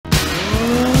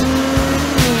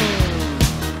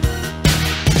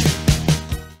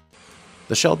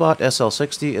The Shellbot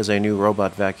SL60 is a new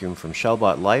robot vacuum from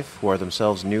Shellbot Life, who are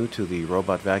themselves new to the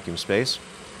robot vacuum space.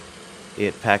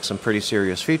 It packs some pretty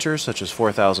serious features, such as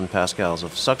 4,000 pascals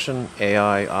of suction,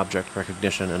 AI, object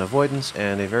recognition, and avoidance,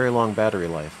 and a very long battery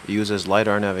life. It uses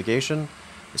LiDAR navigation,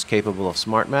 is capable of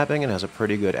smart mapping, and has a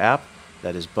pretty good app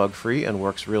that is bug-free and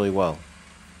works really well.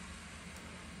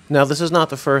 Now, this is not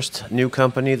the first new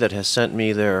company that has sent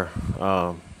me their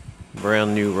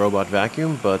brand new robot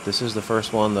vacuum, but this is the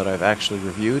first one that I've actually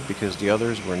reviewed because the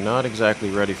others were not exactly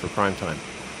ready for prime time.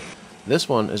 This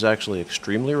one is actually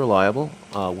extremely reliable,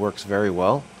 works very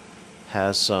well,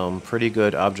 has some pretty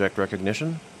good object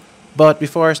recognition. But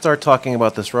before I start talking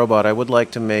about this robot, I would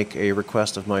like to make a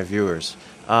request of my viewers.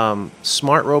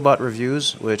 Smart Robot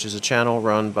Reviews, which is a channel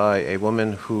run by a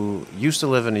woman who used to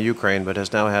live in the Ukraine but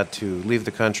has now had to leave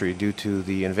the country due to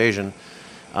the invasion,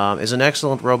 is an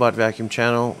excellent robot vacuum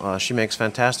channel. She makes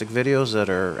fantastic videos that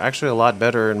are actually a lot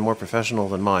better and more professional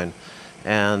than mine.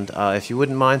 And if you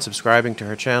wouldn't mind subscribing to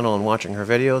her channel and watching her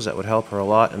videos, that would help her a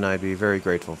lot, and I'd be very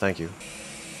grateful. Thank you.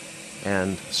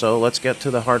 And so let's get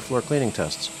to the hard floor cleaning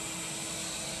tests.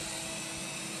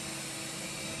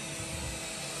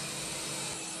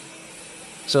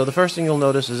 So the first thing you'll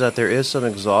notice is that there is some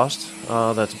exhaust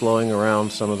that's blowing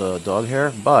around some of the dog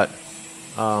hair, but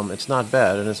it's not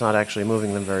bad, and it's not actually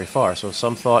moving them very far. So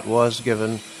some thought was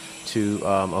given to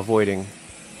avoiding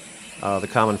the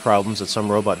common problems that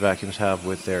some robot vacuums have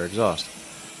with their exhaust.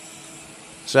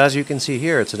 So as you can see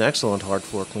here, it's an excellent hard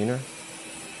floor cleaner.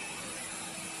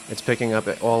 It's picking up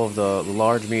all of the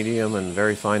large, medium, and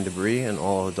very fine debris and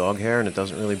all of the dog hair, and it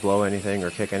doesn't really blow anything or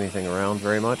kick anything around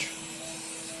very much.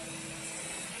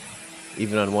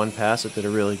 Even on one pass, it did a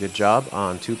really good job.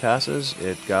 On two passes,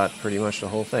 it got pretty much the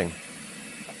whole thing.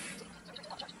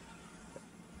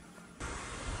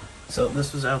 So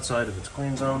this was outside of its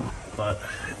clean zone, but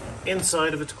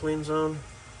inside of its clean zone,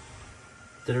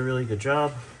 did a really good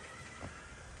job.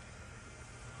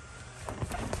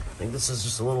 I think this is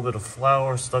just a little bit of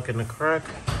flour stuck in the crack.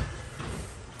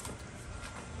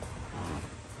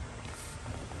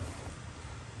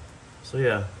 So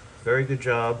yeah, very good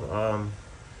job.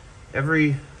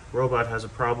 Every robot has a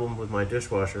problem with my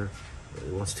dishwasher. It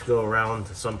wants to go around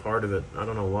to some part of it. I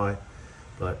don't know why,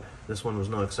 but this one was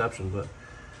no exception. But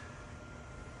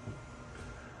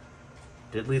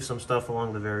did leave some stuff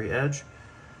along the very edge,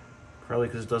 probably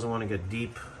because it doesn't want to get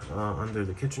deep under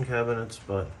the kitchen cabinets,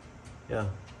 but yeah,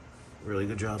 really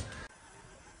good job.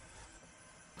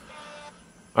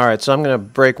 Alright, so I'm going to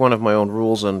break one of my own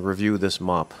rules and review this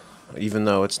mop. Even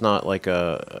though it's not like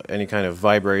any kind of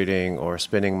vibrating or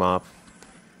spinning mop,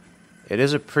 it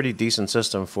is a pretty decent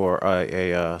system for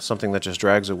something that just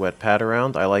drags a wet pad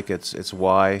around. I like its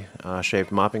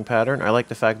Y-shaped mopping pattern. I like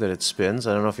the fact that it spins.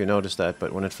 I don't know if you noticed that,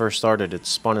 but when it first started, it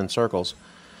spun in circles.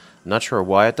 I'm not sure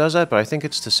why it does that, but I think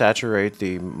it's to saturate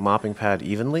the mopping pad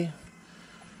evenly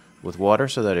with water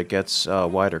so that it gets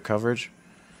wider coverage.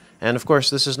 And of course,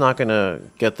 this is not going to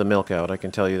get the milk out, I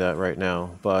can tell you that right now.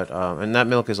 But and that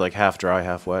milk is like half dry,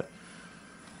 half wet.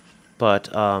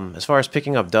 But as far as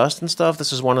picking up dust and stuff,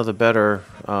 this is one of the better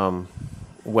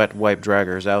wet wipe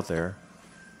draggers out there.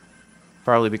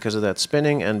 Probably because of that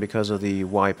spinning and because of the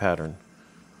Y pattern.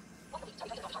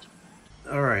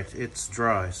 Alright, it's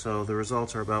dry, so the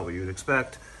results are about what you'd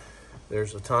expect.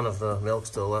 There's a ton of the milk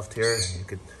still left here. You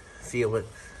could feel it.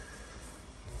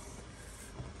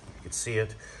 You could see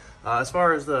it. As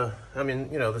far as I mean,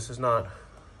 you know, this is not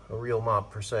a real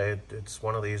mop per se. It's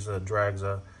one of these that drags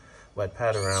a wet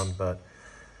pad around, but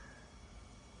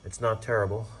it's not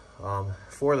terrible.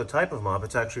 For the type of mop,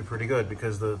 it's actually pretty good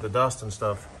because the dust and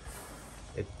stuff,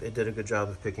 it did a good job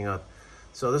of picking up.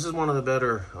 So this is one of the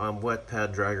better wet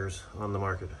pad draggers on the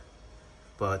market.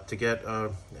 But to get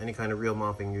any kind of real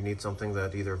mopping, you need something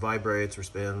that either vibrates or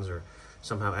spins or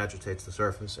somehow agitates the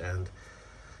surface, and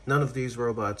none of these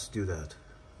robots do that.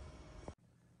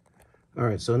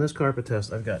 Alright, so in this carpet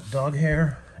test, I've got dog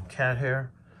hair and cat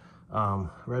hair,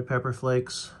 red pepper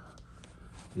flakes,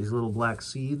 these little black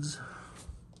seeds,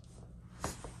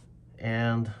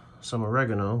 and some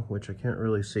oregano, which I can't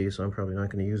really see, so I'm probably not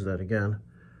going to use that again.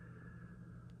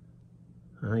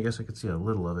 I guess I could see a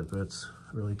little of it, but it's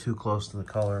really too close to the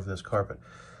color of this carpet.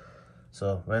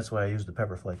 So that's why I used the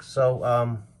pepper flakes. So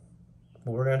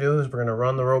what we're going to do is we're going to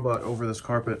run the robot over this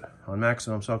carpet on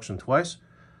maximum suction twice.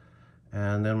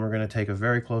 And then we're going to take a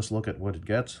very close look at what it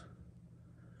gets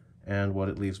and what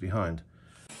it leaves behind.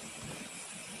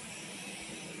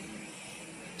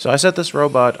 So I set this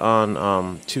robot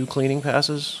on 2 cleaning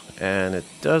passes, and it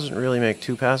doesn't really make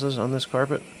 2 passes on this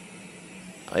carpet.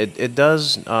 It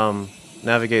does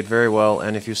navigate very well,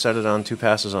 and if you set it on 2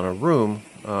 passes on a room,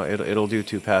 it'll do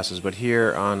 2 passes. But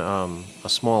here on a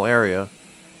small area,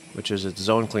 which is its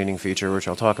zone cleaning feature, which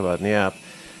I'll talk about in the app,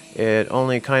 it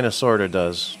only kind of sort of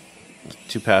does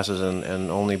 2 passes and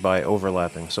only by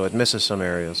overlapping, so it misses some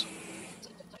areas.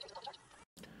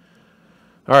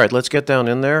 Alright, let's get down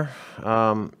in there.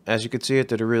 As you can see, it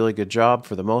did a really good job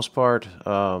for the most part.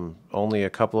 Only a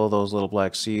couple of those little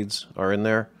black seeds are in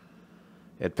there.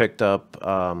 It picked up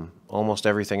almost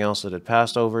everything else that it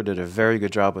passed over, did a very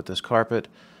good job with this carpet.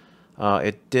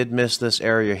 It did miss this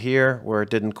area here where it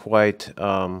didn't quite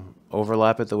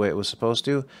overlap it the way it was supposed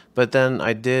to, but then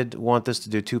I did want this to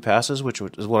do 2 passes, which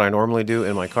is what I normally do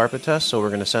in my carpet test, so we're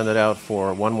going to send it out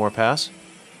for 1 more pass.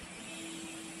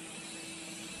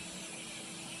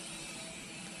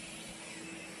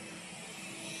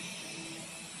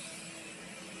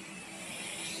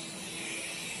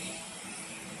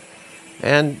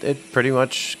 And it pretty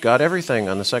much got everything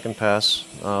on the second pass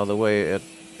the way it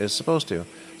is supposed to.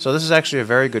 So this is actually a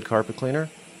very good carpet cleaner.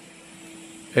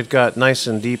 It got nice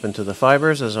and deep into the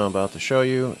fibers, as I'm about to show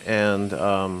you, and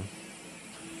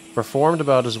performed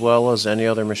about as well as any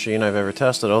other machine I've ever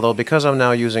tested. Although because I'm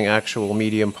now using actual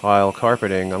medium pile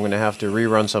carpeting, I'm going to have to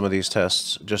rerun some of these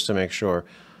tests just to make sure.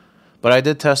 But I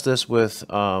did test this with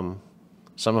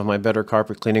some of my better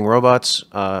carpet cleaning robots,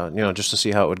 just to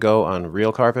see how it would go on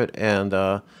real carpet,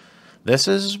 and this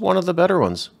is one of the better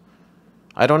ones.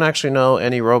 I don't actually know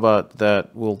any robot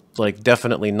that will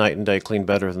definitely night and day clean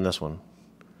better than this one.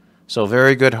 So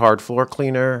very good hard floor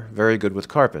cleaner, very good with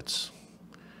carpets,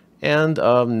 and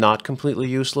not completely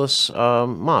useless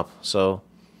mop. So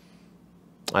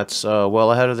that's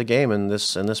well ahead of the game in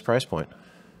this price point.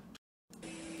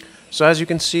 So as you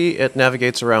can see, it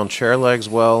navigates around chair legs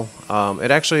well. It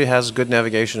actually has good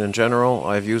navigation in general.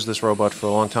 I've used this robot for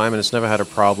a long time and it's never had a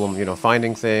problem,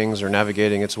 finding things or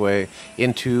navigating its way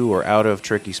into or out of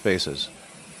tricky spaces.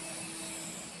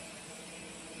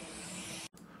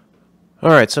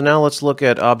 Alright, so now let's look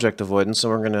at object avoidance,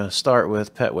 and we're going to start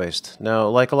with pet waste. Now,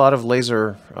 like a lot of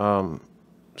laser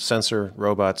sensor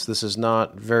robots, this is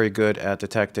not very good at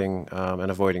detecting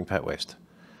and avoiding pet waste.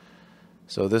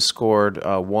 So this scored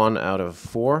 1 out of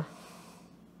 4.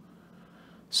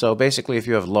 So basically, if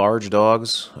you have large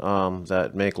dogs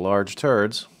that make large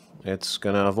turds, it's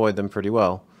going to avoid them pretty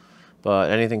well.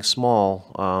 But anything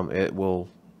small, it will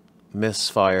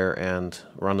misfire and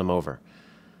run them over.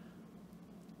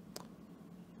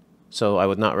 So I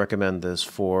would not recommend this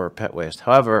for pet waste.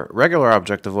 However, regular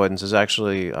object avoidance is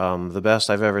actually the best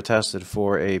I've ever tested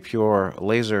for a pure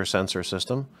laser sensor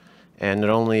system. And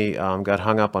it only got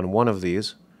hung up on one of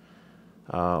these.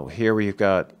 Here we've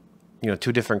got 2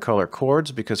 different color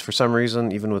cords, because for some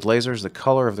reason, even with lasers, the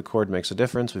color of the cord makes a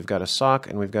difference. We've got a sock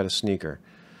and we've got a sneaker.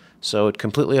 So it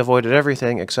completely avoided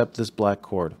everything except this black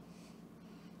cord,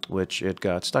 which it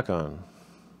got stuck on.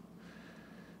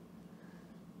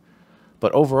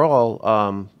 But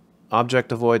overall,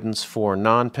 object avoidance for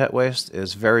non-pet waste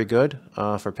is very good.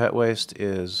 For pet waste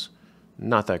is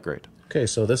not that great. Okay,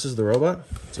 so this is the robot.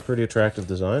 It's a pretty attractive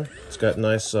design. It's got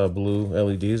nice blue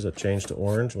LEDs that change to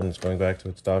orange when it's going back to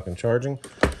its dock and charging.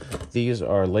 These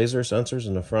are laser sensors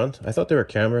in the front. I thought they were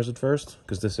cameras at first,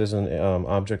 because this is an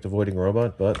object avoiding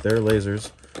robot, but they're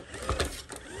lasers.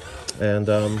 And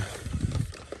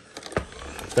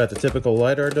it's got the typical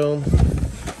LiDAR dome.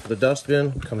 The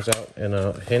dustbin comes out in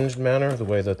a hinged manner, the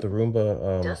way that the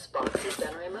Roomba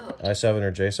i7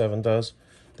 or J7 does.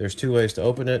 There's 2 ways to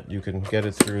open it. You can get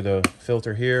it through the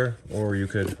filter here, or you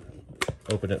could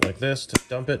open it like this to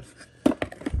dump it.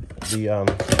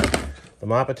 The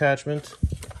mop attachment,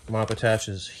 mop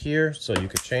attaches here, so you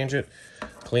could change it,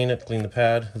 clean the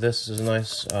pad. This is a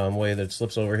nice way that it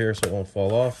slips over here so it won't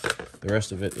fall off. The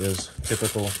rest of it is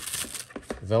typical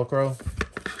Velcro.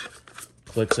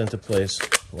 Clicks into place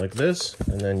like this,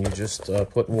 and then you just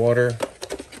put water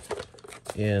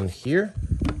in here.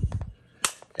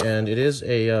 And it is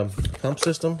a pump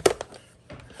system.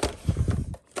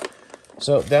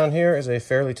 So down here is a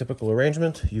fairly typical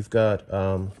arrangement. You've got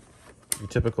your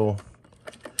typical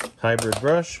hybrid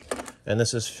brush, and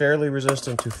this is fairly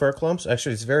resistant to fur clumps.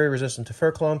 Actually, it's very resistant to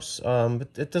fur clumps.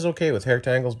 It does okay with hair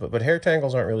tangles, but hair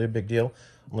tangles aren't really a big deal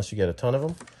unless you get a ton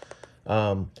of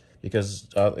them. Because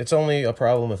it's only a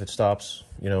problem if it stops,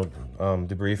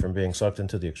 debris from being sucked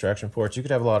into the extraction ports. You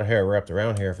could have a lot of hair wrapped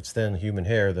around here. If it's thin human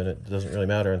hair, then it doesn't really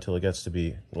matter until it gets to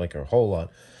be like a whole lot.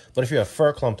 But if you have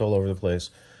fur clumped all over the place,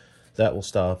 that will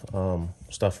stop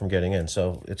stuff from getting in.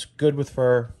 So it's good with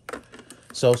fur,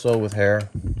 so-so with hair.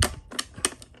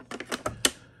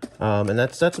 And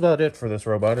that's about it for this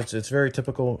robot. It's very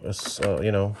typical,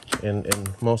 in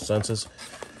most senses.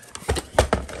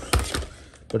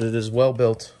 But it is well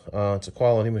built. It's a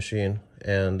quality machine,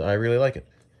 and I really like it.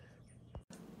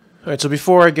 Alright, so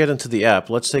before I get into the app,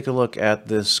 let's take a look at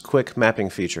this quick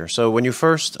mapping feature. So when you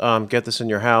first get this in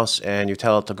your house and you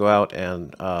tell it to go out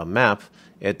and map,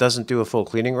 it doesn't do a full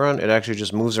cleaning run. It actually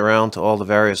just moves around to all the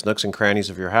various nooks and crannies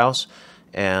of your house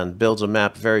and builds a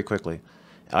map very quickly.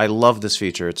 I love this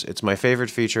feature. It's my favorite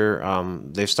feature.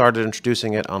 They've started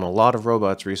introducing it on a lot of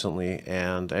robots recently,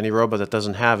 and any robot that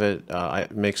doesn't have it,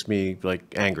 it makes me like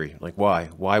angry. Like, why?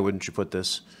 Why wouldn't you put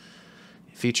this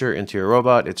feature into your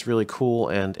robot? It's really cool,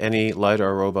 and any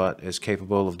LiDAR robot is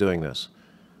capable of doing this.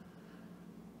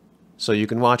 So you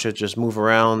can watch it just move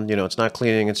around. You know, it's not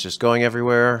cleaning, it's just going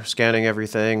everywhere, scanning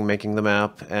everything, making the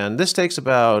map. And this takes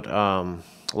about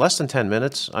less than 10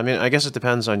 minutes. I mean, I guess it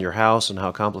depends on your house and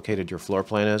how complicated your floor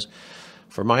plan is.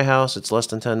 For my house, it's less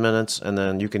than 10 minutes, and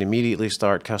then you can immediately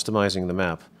start customizing the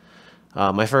map.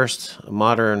 My first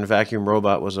modern vacuum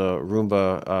robot was a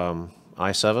Roomba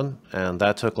i7, and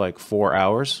that took like 4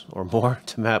 hours or more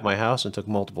to map my house and took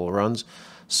multiple runs.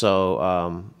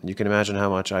 So you can imagine how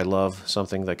much I love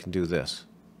something that can do this.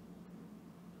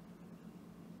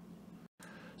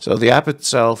 So the app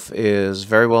itself is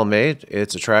very well made.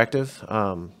 It's attractive,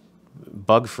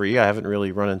 bug-free. I haven't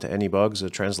really run into any bugs.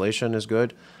 The translation is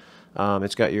good.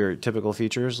 It's got your typical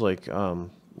features like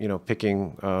you know,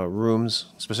 picking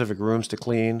rooms, specific rooms to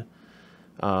clean.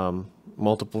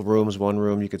 Multiple rooms, one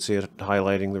room, you could see it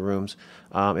highlighting the rooms.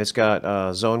 It's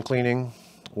got zone cleaning,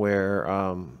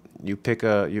 where you pick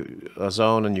a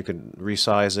zone and you can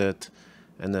resize it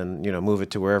and then, you know, move it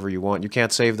to wherever you want. You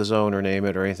can't save the zone or name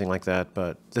it or anything like that,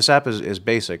 but this app is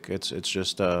basic. It's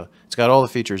just it's got all the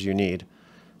features you need,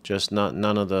 just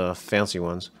none of the fancy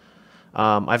ones.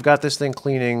 I've got this thing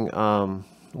cleaning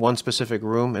one specific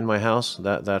room in my house,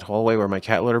 that hallway where my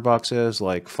cat litter box is,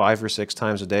 like 5 or 6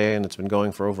 times a day, and it's been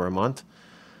going for over a month.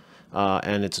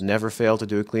 And it's never failed to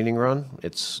do a cleaning run.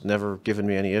 It's never given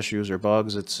me any issues or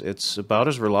bugs. It's about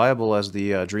as reliable as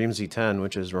the Dream Z10,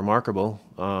 which is remarkable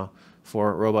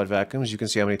for robot vacuums. You can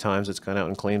see how many times it's gone out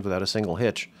and cleaned without a single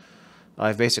hitch.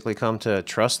 I've basically come to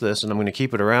trust this, and I'm going to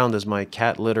keep it around as my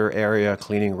cat litter area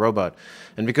cleaning robot.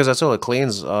 And because that's all it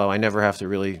cleans, I never have to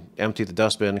really empty the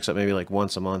dustbin, except maybe like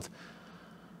once a month.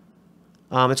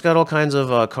 It's got all kinds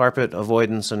of carpet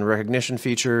avoidance and recognition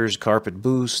features, carpet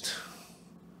boost.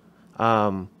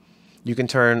 You can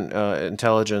turn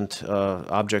intelligent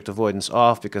object avoidance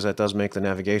off, because that does make the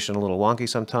navigation a little wonky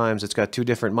sometimes. It's got 2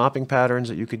 different mopping patterns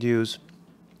that you could use.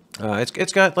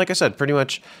 It's got, like I said, pretty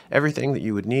much everything that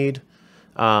you would need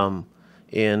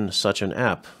in such an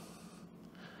app.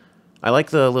 I like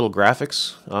the little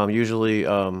graphics. Usually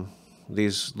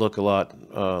these look a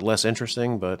lot less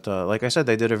interesting, but like I said,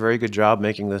 they did a very good job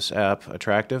making this app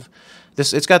attractive.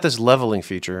 It's got this leveling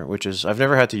feature, which is I've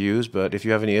never had to use, but if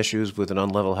you have any issues with an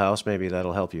unlevel house, maybe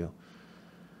that'll help you.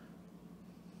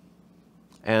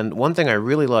 And one thing I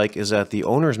really like is that the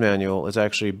owner's manual is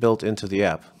actually built into the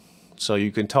app. So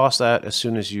you can toss that as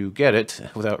soon as you get it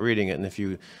without reading it, and if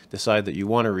you decide that you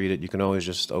want to read it, you can always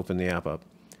just open the app up.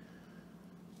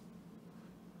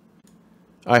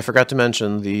 I forgot to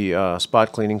mention the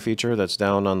spot cleaning feature that's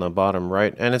down on the bottom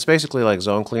right, and it's basically like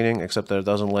zone cleaning, except that it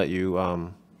doesn't let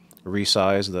you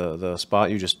resize the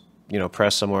spot. You just, you know,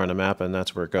 press somewhere on the map, and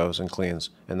that's where it goes and cleans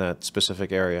in that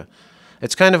specific area.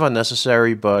 It's kind of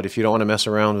unnecessary, but if you don't want to mess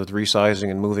around with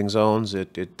resizing and moving zones,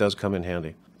 it does come in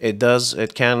handy.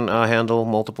 It can handle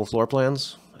multiple floor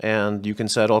plans, and you can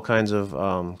set all kinds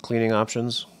of cleaning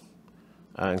options,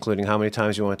 including how many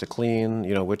times you want it to clean,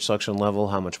 you know, which suction level,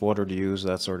 how much water to use,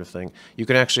 that sort of thing. You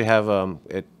can actually have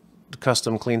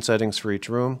custom clean settings for each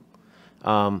room.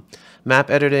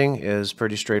 Map editing is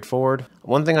pretty straightforward.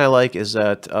 One thing I like is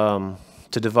that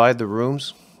to divide the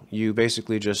rooms, you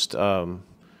basically just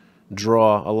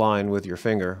draw a line with your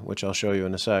finger, which I'll show you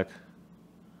in a sec.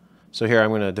 So here I'm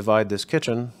going to divide this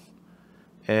kitchen,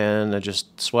 and I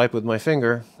just swipe with my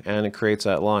finger, and it creates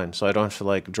that line. So I don't have to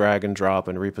like drag and drop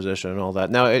and reposition and all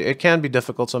that. Now it can be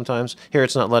difficult sometimes. Here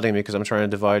it's not letting me because I'm trying to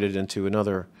divide it into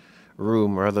another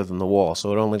room rather than the wall.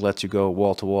 So it only lets you go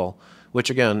wall to wall, which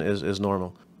again is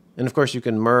normal. And of course you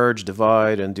can merge,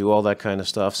 divide, and do all that kind of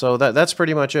stuff. So that's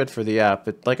pretty much it for the app.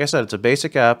 Like I said, it's a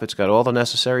basic app. It's got all the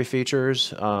necessary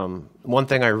features. One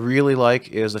thing I really like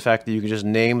is the fact that you can just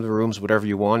name the rooms whatever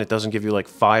you want. It doesn't give you like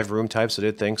 5 room types that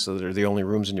it thinks that are the only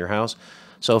rooms in your house.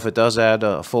 So if it does add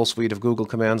a full suite of Google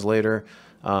commands later,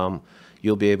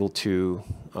 you'll be able to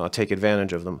take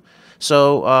advantage of them.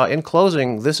 So in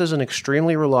closing, this is an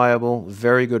extremely reliable,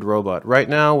 very good robot. Right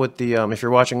now, with the if you're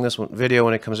watching this video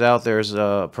when it comes out, there's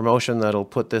a promotion that'll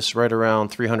put this right around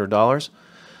 $300.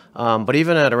 But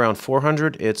even at around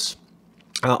 $400, it's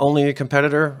only a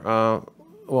competitor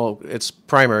well, its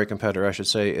primary competitor, I should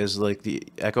say, is like the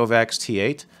EchoVax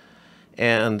T8.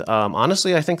 And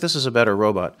honestly, I think this is a better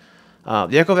robot.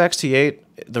 The EchoVax T8,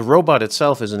 the robot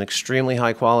itself is an extremely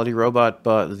high quality robot,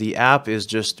 but the app is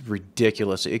just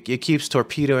ridiculous. It keeps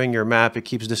torpedoing your map. It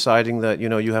keeps deciding that, you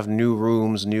know, you have new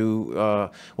rooms,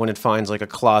 when it finds like a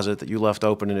closet that you left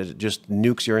open, and it just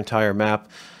nukes your entire map.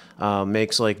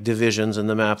 Makes like divisions in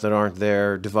the map that aren't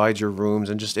there, divides your rooms,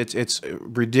 and just it's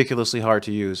ridiculously hard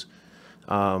to use,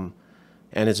 and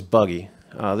it's buggy.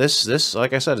 This,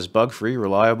 like I said, is bug-free,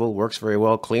 reliable, works very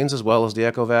well, cleans as well as the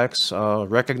EchoVax,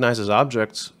 recognizes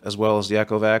objects as well as the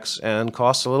EchoVax, and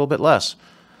costs a little bit less.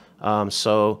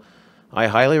 So I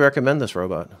highly recommend this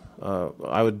robot.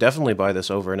 I would definitely buy this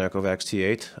over an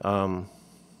EchoVax T8,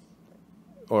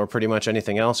 or pretty much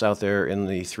anything else out there in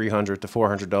the $300 to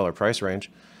 $400 price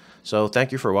range. So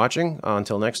thank you for watching.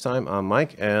 Until next time, I'm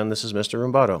Mike, and this is Mr.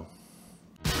 Rumbato.